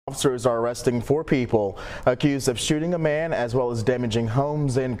Officers are arresting 4 people accused of shooting a man as well as damaging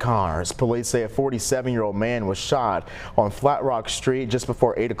homes and cars. Police say a 47-year-old man was shot on Flat Rock Street just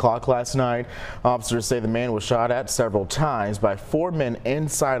before 8 o'clock last night. Officers say the man was shot at several times by 4 men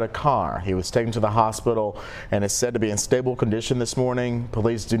inside a car. He was taken to the hospital and is said to be in stable condition this morning.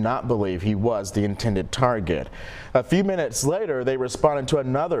 Police do not believe he was the intended target. A few minutes later, they responded to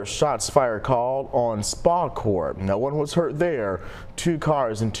another shots fired call on Spa Court. No one was hurt there. 2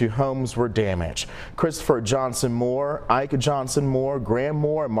 cars and 2 homes were damaged. Christopher Johnson Moore, Ike Johnson Moore, Graham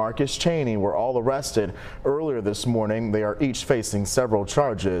Moore, and Marcus Cheney were all arrested earlier this morning. They are each facing several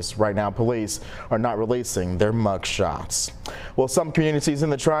charges. Right now, police are not releasing their mug shots. Well, some communities in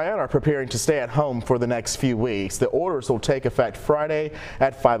the Triad are preparing to stay at home for the next few weeks. The orders will take effect Friday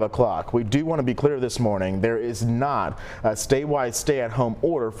at 5 o'clock. We do want to be clear this morning, there is not a statewide stay-at-home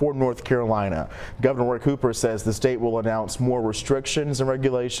order for North Carolina. Governor Rick Hooper says the state will announce more restrictions and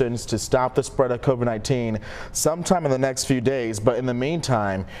regulations to stop the spread of COVID-19 sometime in the next few days, but in the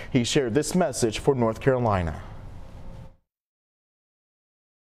meantime, he shared this message for North Carolina.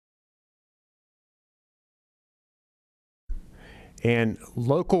 And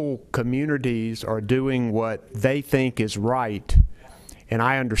local communities are doing what they think is right, and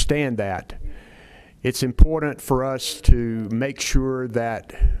I understand that. It's important for us to make sure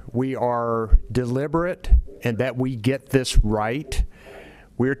that we are deliberate and that we get this right.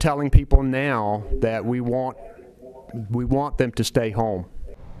 We're telling people now that we want them to stay home.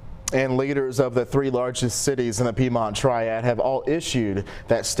 And leaders of the 3 largest cities in the Piedmont Triad have all issued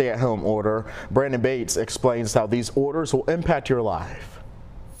that stay-at-home order. Brandon Bates explains how these orders will impact your life.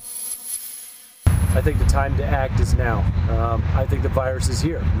 I think the time to act is now. I think the virus is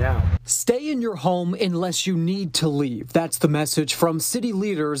here now. Stay in your home unless you need to leave. That's the message from city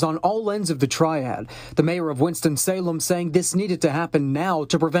leaders on all ends of the Triad. The mayor of Winston-Salem saying this needed to happen now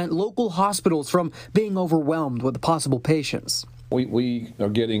to prevent local hospitals from being overwhelmed with possible patients. We are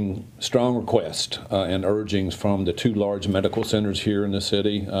getting strong requests and urgings from the 2 large medical centers here in the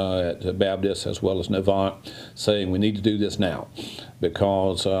city, at Baptist as well as Navant, saying we need to do this now,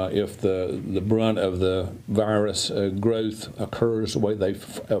 because if the brunt of the virus growth occurs the way they're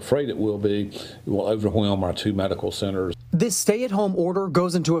afraid it will be, it will overwhelm our 2 medical centers. This stay-at-home order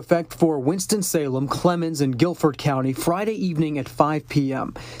goes into effect for Winston-Salem, Clemens, and Guilford County Friday evening at 5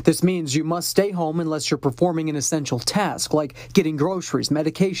 p.m. This means you must stay home unless you're performing an essential task like getting groceries,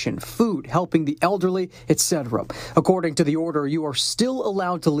 medication, food, helping the elderly, etc. According to the order, you are still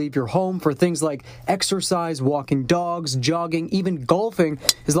allowed to leave your home for things like exercise, walking dogs, jogging, even golfing,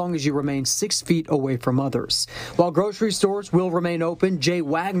 as long as you remain 6 feet away from others. While grocery stores will remain open, Jay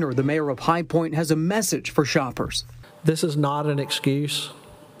Wagner, the mayor of High Point, has a message for shoppers. This is not an excuse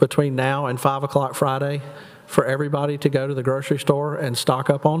between now and 5 o'clock Friday for everybody to go to the grocery store and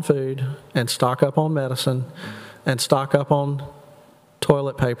stock up on food and stock up on medicine and stock up on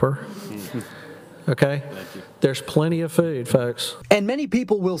toilet paper. Okay? There's plenty of food, folks. And many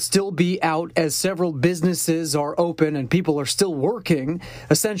people will still be out as several businesses are open and people are still working.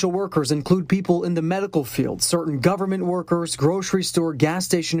 Essential workers include people in the medical field, certain government workers, grocery store, gas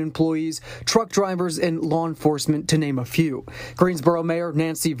station employees, truck drivers, and law enforcement, to name a few. Greensboro Mayor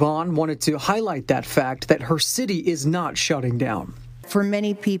Nancy Vaughn wanted to highlight that fact that her city is not shutting down. For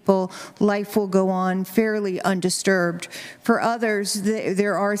many people, life will go on fairly undisturbed. For others,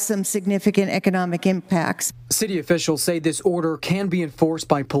 there are some significant economic impacts. City officials say this order can be enforced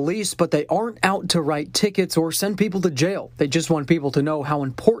by police, but they aren't out to write tickets or send people to jail. They just want people to know how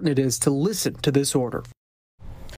important it is to listen to this order.